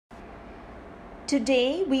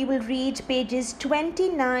Today we will read pages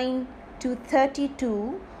 29 to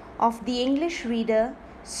 32 of the English reader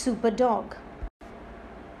Superdog.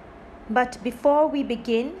 But before we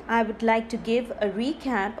begin, I would like to give a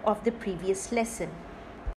recap of the previous lesson.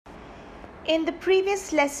 In the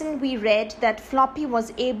previous lesson, we read that Floppy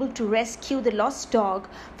was able to rescue the lost dog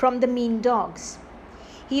from the mean dogs.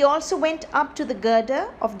 He also went up to the girder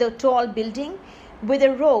of the tall building with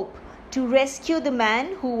a rope to rescue the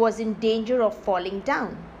man who was in danger of falling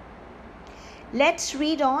down. Let's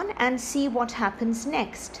read on and see what happens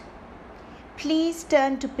next. Please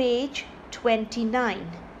turn to page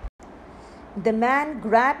 29. The man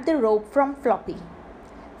grabbed the rope from Floppy.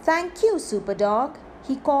 "Thank you, Superdog,"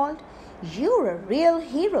 he called. "You're a real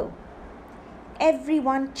hero."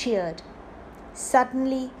 Everyone cheered.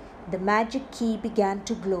 Suddenly, the magic key began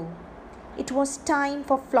to glow. It was time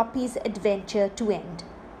for Floppy's adventure to end.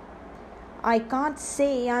 "I can't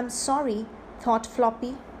say I'm sorry," thought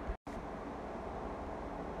Floppy.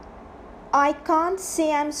 "I can't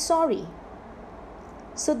say I'm sorry."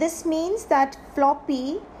 So this means that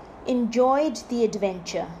Floppy enjoyed the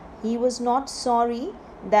adventure. He was not sorry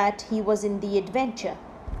that he was in the adventure.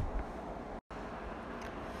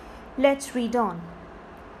 Let's read on.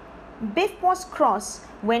 Biff was cross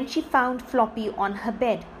when she found Floppy on her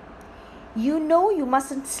bed. "You know you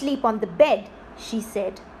mustn't sleep on the bed," she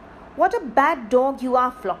said. "What a bad dog you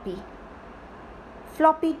are, Floppy."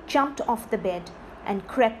 Floppy jumped off the bed and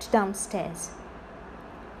crept downstairs.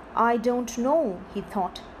 "I don't know," he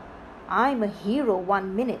thought. "I'm a hero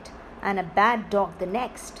one minute and a bad dog the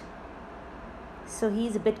next." So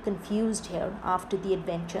he's a bit confused here after the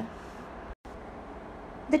adventure.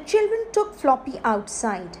 The children took Floppy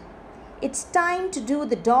outside. "It's time to do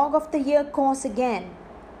the Dog of the Year course again,"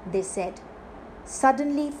 they said.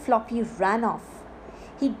 Suddenly, Floppy ran off.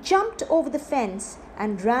 He jumped over the fence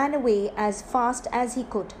and ran away as fast as he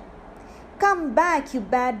could. "Come back, you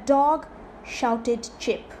bad dog!" shouted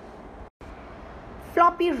Chip.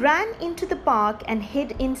 Floppy ran into the park and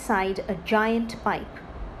hid inside a giant pipe.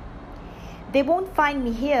 "They won't find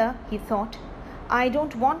me here," he thought. "I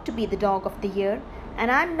don't want to be the Dog of the Year,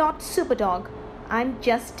 and I'm not Superdog. I'm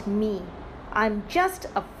just me. I'm just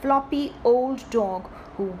a floppy old dog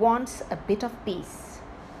who wants a bit of peace."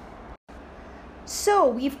 So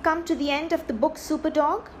we've come to the end of the book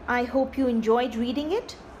Superdog. I hope you enjoyed reading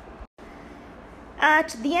it.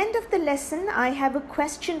 At the end of the lesson, I have a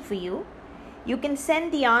question for you. You can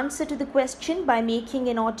send the answer to the question by making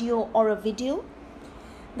an audio or a video.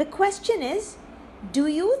 The question is, do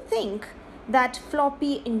you think that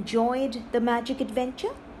Floppy enjoyed the magic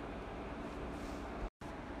adventure?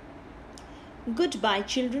 Goodbye,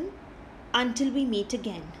 children, until we meet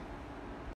again.